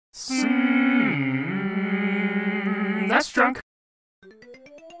SNESdrunk.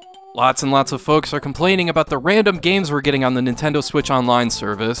 Lots and lots of folks are complaining about the random games we're getting on the Nintendo Switch Online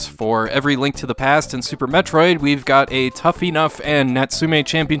service. For every Link to the Past and Super Metroid, we've got a Tough Enough and Natsume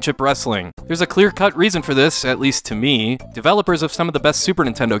Championship Wrestling. There's a clear-cut reason for this, at least to me. Developers of some of the best Super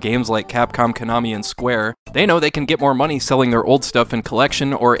Nintendo games like Capcom, Konami, and Square, they know they can get more money selling their old stuff in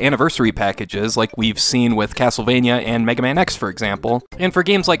collection or anniversary packages like we've seen with Castlevania and Mega Man X, for example. And for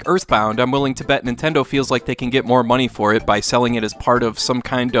games like Earthbound, I'm willing to bet Nintendo feels like they can get more money for it by selling it as part of some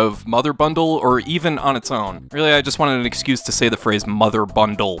kind of mother bundle or even on its own. Really, I just wanted an excuse to say the phrase mother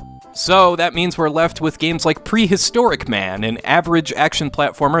bundle. So that means we're left with games like Prehistorik Man, an average action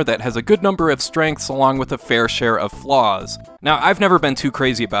platformer that has a good number of strengths along with a fair share of flaws. Now, I've never been too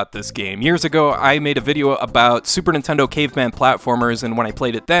crazy about this game. Years ago, I made a video about Super Nintendo caveman platformers, and when I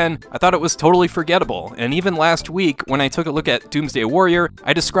played it then, I thought it was totally forgettable. And even last week, when I took a look at Doomsday Warrior,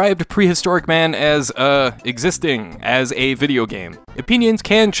 I described Prehistorik Man as, existing as a video game. Opinions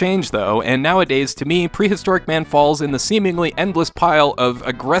can change though, and nowadays, to me, Prehistorik Man falls in the seemingly endless pile of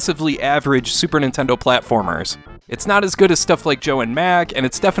aggressively average Super Nintendo platformers. It's not as good as stuff like Joe and Mac, and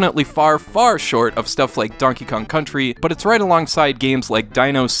it's definitely far, far short of stuff like Donkey Kong Country, but it's right alongside games like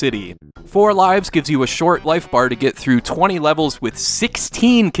Dino City. 4 lives gives you a short life bar to get through 20 levels with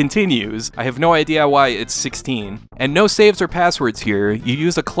 16 continues. I have no idea why it's 16. And no saves or passwords here. You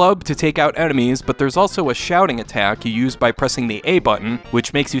use a club to take out enemies, but there's also a shouting attack you use by pressing the A button,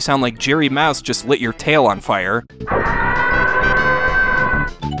 which makes you sound like Jerry Mouse just lit your tail on fire.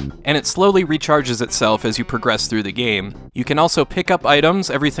 And it slowly recharges itself as you progress through the game. You can also pick up items,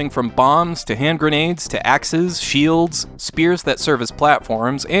 everything from bombs to hand grenades to axes, shields, spears that serve as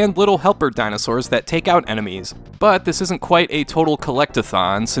platforms, and little helper dinosaurs that take out enemies. But this isn't quite a total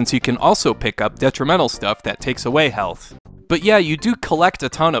collect-a-thon, since you can also pick up detrimental stuff that takes away health. But yeah, you do collect a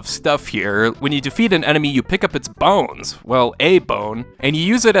ton of stuff here. When you defeat an enemy, you pick up its bones, well, a bone, and you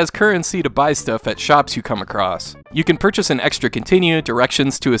use it as currency to buy stuff at shops you come across. You can purchase an extra continue,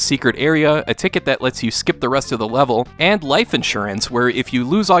 directions to a secret area, a ticket that lets you skip the rest of the level, and life insurance, where if you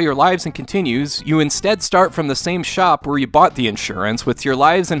lose all your lives and continues, you instead start from the same shop where you bought the insurance with your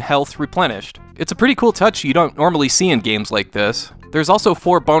lives and health replenished. It's a pretty cool touch you don't normally see in games like this. There's also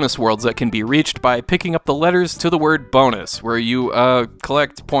 4 bonus worlds that can be reached by picking up the letters to the word bonus, where you,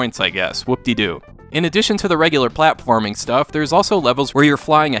 collect points, I guess. Whoop-de-doo. In addition to the regular platforming stuff, there's also levels where you're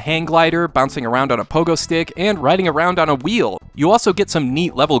flying a hang glider, bouncing around on a pogo stick, and riding around on a wheel. You also get some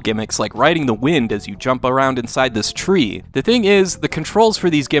neat level gimmicks like riding the wind as you jump around inside this tree. The thing is, the controls for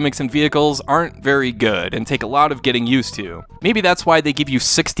these gimmicks and vehicles aren't very good and take a lot of getting used to. Maybe that's why they give you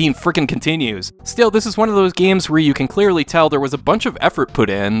 16 frickin' continues. Still, this is one of those games where you can clearly tell there was a bunch of effort put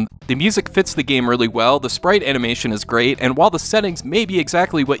in. The music fits the game really well, the sprite animation is great, and while the settings may be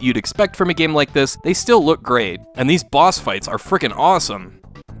exactly what you'd expect from a game like this, they still look great. And these boss fights are frickin' awesome.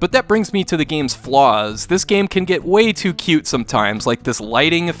 But that brings me to the game's flaws. This game can get way too cute sometimes, like this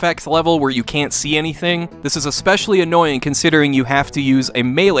lighting effect level where you can't see anything. This is especially annoying considering you have to use a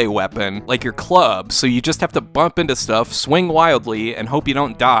melee weapon, like your club, so you just have to bump into stuff, swing wildly, and hope you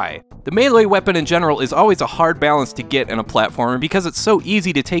don't die. The melee weapon in general is always a hard balance to get in a platformer because it's so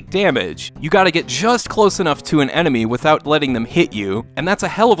easy to take damage. You gotta get just close enough to an enemy without letting them hit you, and that's a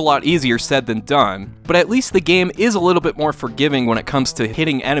hell of a lot easier said than done. But at least the game is a little bit more forgiving when it comes to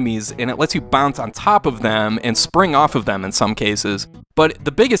hitting enemies, and it lets you bounce on top of them and spring off of them in some cases. But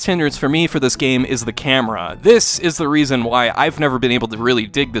the biggest hindrance for me for this game is the camera. This is the reason why I've never been able to really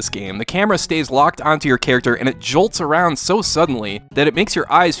dig this game. The camera stays locked onto your character and it jolts around so suddenly that it makes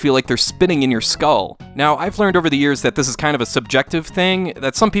your eyes feel like they're spinning in your skull. Now, I've learned over the years that this is kind of a subjective thing,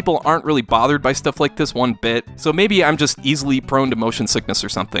 that some people aren't really bothered by stuff like this one bit, so maybe I'm just easily prone to motion sickness or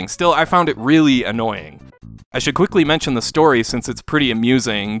something. Still, I found it really annoying. I should quickly mention the story since it's pretty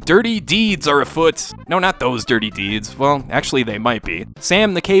amusing. Dirty deeds are afoot. No, not those dirty deeds. Well, actually they might be.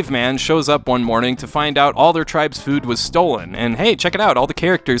 Sam the caveman shows up one morning to find out all their tribe's food was stolen. And hey, check it out, all the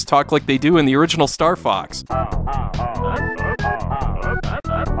characters talk like they do in the original Star Fox.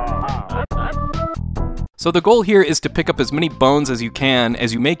 So the goal here is to pick up as many bones as you can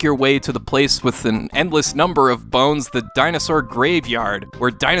as you make your way to the place with an endless number of bones, the dinosaur graveyard, where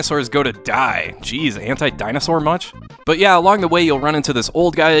dinosaurs go to die. Jeez, anti-dinosaur much? But yeah, along the way you'll run into this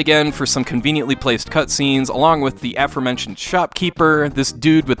old guy again for some conveniently placed cutscenes, along with the aforementioned shopkeeper, this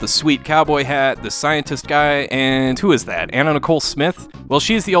dude with the sweet cowboy hat, the scientist guy, and who is that? Anna Nicole Smith? Well,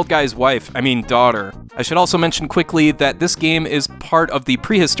 she's the old guy's wife, daughter. I should also mention quickly that this game is part of the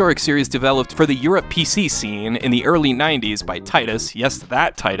Prehistorik series developed for the Europe PC scene in the early 90s by Titus. Yes,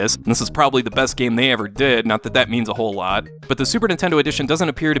 that Titus. And this is probably the best game they ever did, not that that means a whole lot. But the Super Nintendo edition doesn't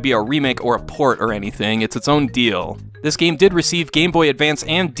appear to be a remake or a port or anything, it's its own deal. This game did receive Game Boy Advance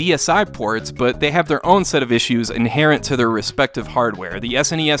and DSi ports, but they have their own set of issues inherent to their respective hardware. The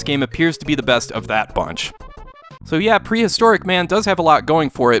SNES game appears to be the best of that bunch. So yeah, Prehistorik, man, does have a lot going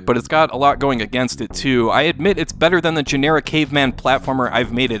for it, but it's got a lot going against it too. I admit it's better than the generic caveman platformer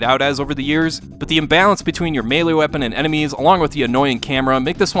I've made it out as over the years, but the imbalance between your melee weapon and enemies, along with the annoying camera,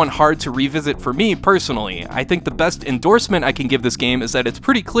 make this one hard to revisit for me personally. I think the best endorsement I can give this game is that it's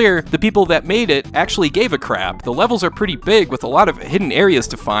pretty clear the people that made it actually gave a crap. The levels are pretty big with a lot of hidden areas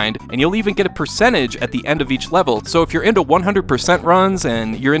to find, and you'll even get a percentage at the end of each level, so if you're into 100% runs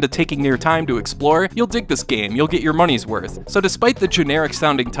and you're into taking your time to explore, you'll dig this game. You'll get your money's worth. So despite the generic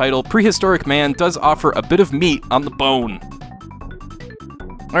sounding title, Prehistorik Man does offer a bit of meat on the bone.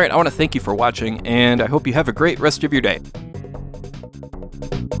 Alright, I want to thank you for watching, and I hope you have a great rest of your day.